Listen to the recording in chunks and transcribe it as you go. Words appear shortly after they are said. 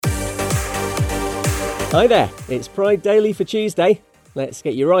Hi there, it's Pride Daily for Tuesday. Let's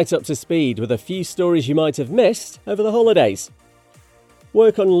get you right up to speed with a few stories you might have missed over the holidays.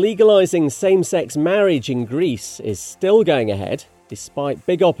 Work on legalising same-sex marriage in Greece is still going ahead, despite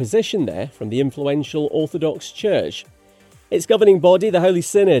big opposition there from the influential Orthodox Church. Its governing body, the Holy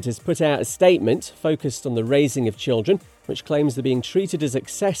Synod, has put out a statement focused on the raising of children, which claims they're being treated as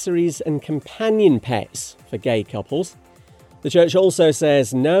accessories and companion pets for gay couples. The Church also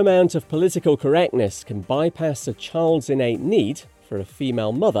says no amount of political correctness can bypass a child's innate need for a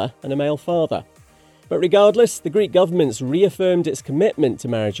female mother and a male father. But regardless, the Greek government's reaffirmed its commitment to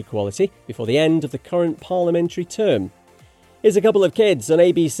marriage equality before the end of the current parliamentary term. Here's a couple of kids on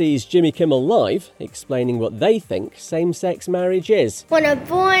ABC's Jimmy Kimmel Live explaining what they think same-sex marriage is. When a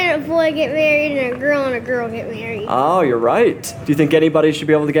boy and a boy get married and a girl get married. Oh, you're right. Do you think anybody should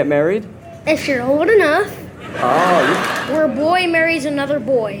be able to get married? If you're old enough. Oh. Where a boy marries another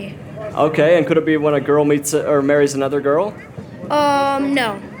boy. Okay, and could it be when a girl meets or marries another girl?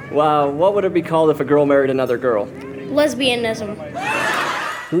 No. Wow, what would it be called if a girl married another girl? Lesbianism.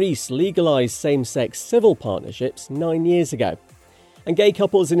 Greece legalised same-sex civil partnerships 9 years ago. And gay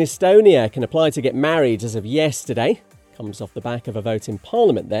couples in Estonia can apply to get married as of yesterday. Comes off the back of a vote in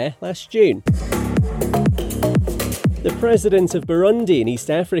Parliament there last June. The president of Burundi in East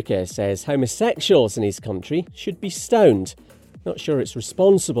Africa says homosexuals in his country should be stoned. Not sure it's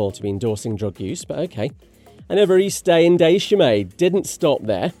responsible to be endorsing drug use, but okay. And Evariste Ndayishimiye didn't stop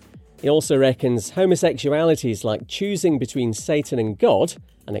there. He also reckons homosexuality is like choosing between Satan and God,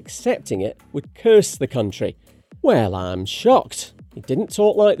 and accepting it would curse the country. Well, I'm shocked. He didn't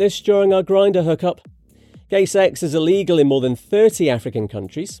talk like this during our Grindr hookup. Gay sex is illegal in more than 30 African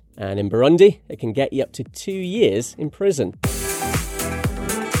countries, and in Burundi, it can get you up to 2 years in prison.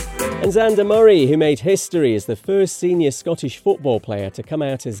 And Xander Murray, who made history as the first senior Scottish football player to come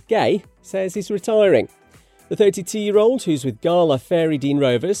out as gay, says he's retiring. The 32-year-old, who's with Gala Fairydean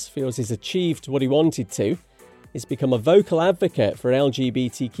Rovers, feels he's achieved what he wanted to. He's become a vocal advocate for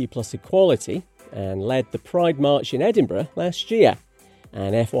LGBTQ+ equality and led the Pride March in Edinburgh last year.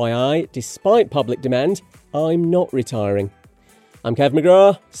 And FYI, despite public demand, I'm not retiring. I'm Kev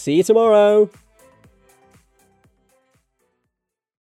McGrath. See you tomorrow.